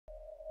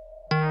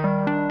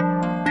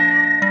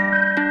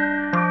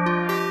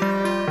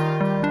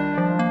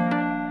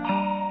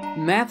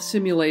Math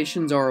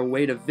simulations are a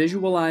way to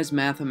visualize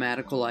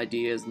mathematical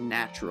ideas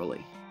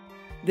naturally.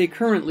 They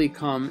currently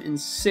come in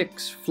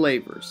 6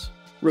 flavors: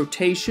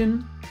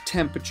 rotation,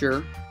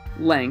 temperature,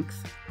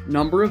 length,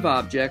 number of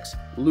objects,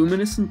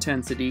 luminous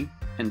intensity,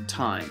 and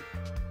time.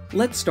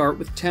 Let's start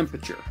with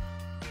temperature.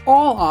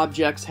 All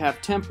objects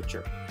have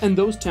temperature, and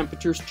those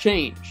temperatures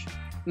change.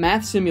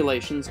 Math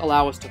simulations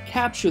allow us to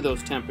capture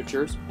those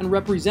temperatures and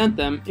represent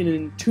them in an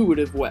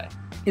intuitive way.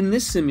 In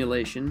this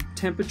simulation,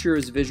 temperature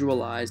is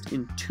visualized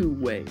in 2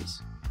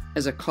 ways: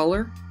 as a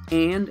color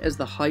and as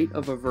the height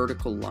of a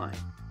vertical line.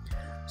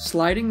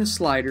 Sliding the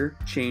slider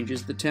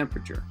changes the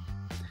temperature.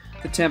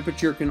 The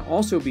temperature can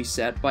also be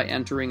set by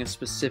entering a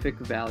specific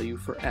value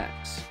for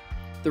X.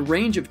 The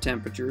range of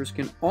temperatures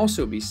can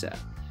also be set,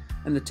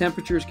 and the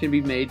temperatures can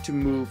be made to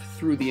move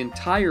through the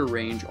entire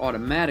range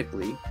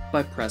automatically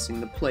by pressing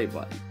the play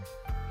button.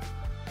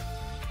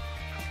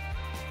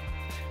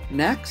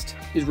 Next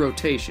is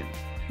rotation.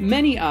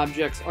 Many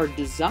objects are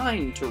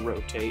designed to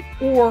rotate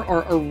or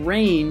are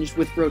arranged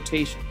with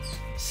rotations.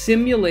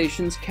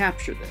 Simulations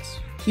capture this.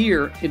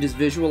 Here, it is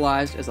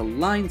visualized as a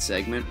line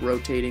segment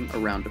rotating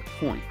around a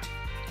point.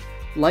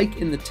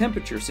 Like in the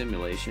temperature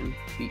simulation,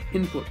 the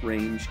input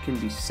range can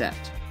be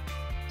set.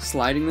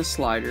 Sliding the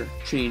slider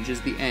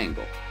changes the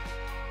angle.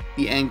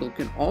 The angle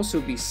can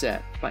also be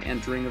set by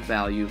entering a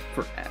value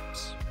for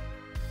X.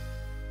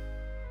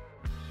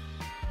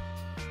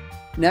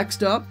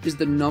 Next up is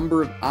the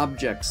number of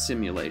objects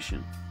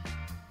simulation.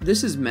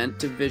 This is meant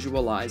to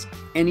visualize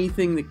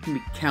anything that can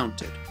be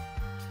counted.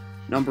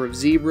 Number of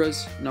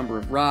zebras, number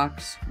of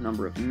rocks,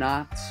 number of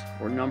knots,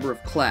 or number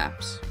of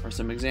claps are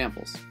some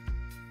examples.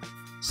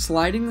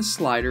 Sliding the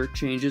slider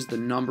changes the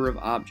number of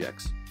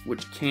objects,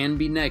 which can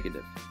be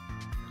negative.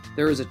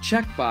 There is a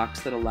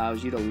checkbox that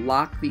allows you to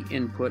lock the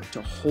input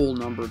to whole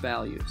number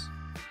values.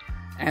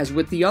 As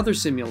with the other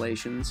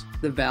simulations,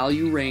 the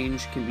value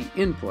range can be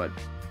input,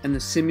 and the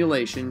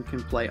simulation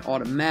can play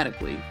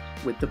automatically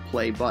with the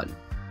play button.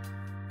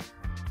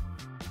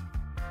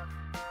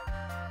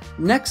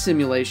 Next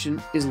simulation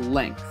is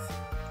length,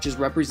 which is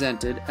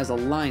represented as a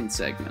line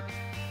segment.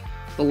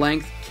 The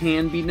length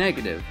can be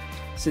negative,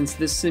 since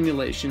this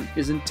simulation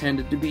is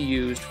intended to be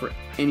used for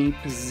any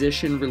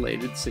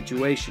position-related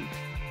situation.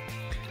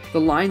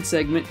 The line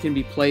segment can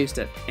be placed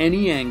at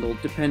any angle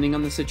depending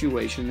on the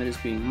situation that is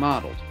being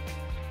modeled.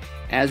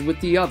 As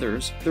with the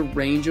others, the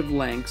range of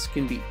lengths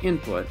can be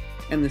input,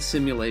 and the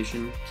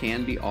simulation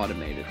can be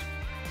automated.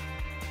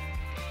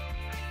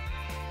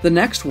 The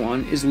next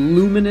one is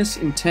luminous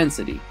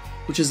intensity,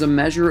 which is a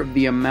measure of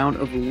the amount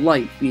of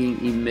light being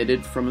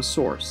emitted from a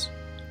source.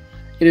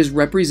 It is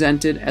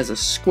represented as a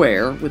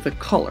square with a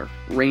color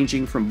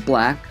ranging from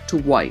black to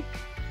white,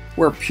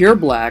 where pure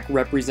black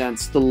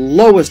represents the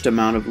lowest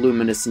amount of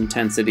luminous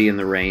intensity in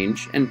the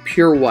range, and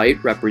pure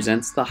white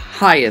represents the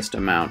highest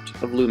amount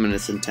of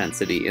luminous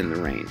intensity in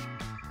the range.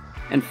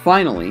 And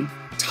finally,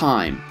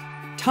 time.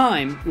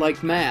 Time,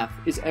 like math,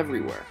 is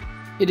everywhere.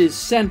 It is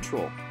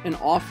central and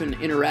often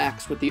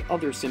interacts with the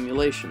other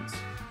simulations.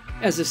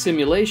 As a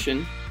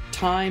simulation,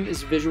 time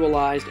is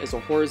visualized as a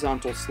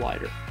horizontal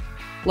slider.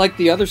 Like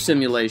the other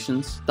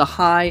simulations, the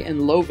high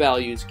and low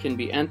values can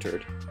be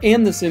entered,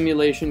 and the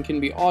simulation can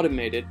be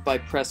automated by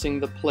pressing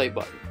the play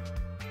button.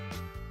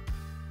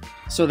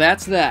 So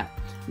that's that.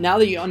 Now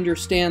that you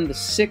understand the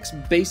 6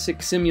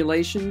 basic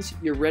simulations,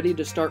 you're ready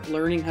to start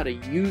learning how to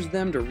use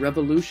them to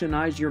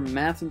revolutionize your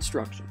math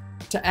instruction.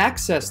 To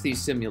access these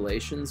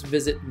simulations,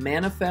 visit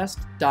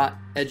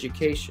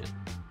manifest.education.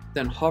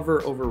 Then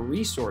hover over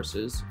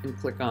Resources and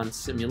click on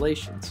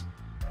Simulations.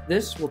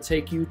 This will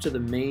take you to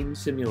the main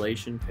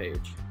simulation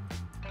page.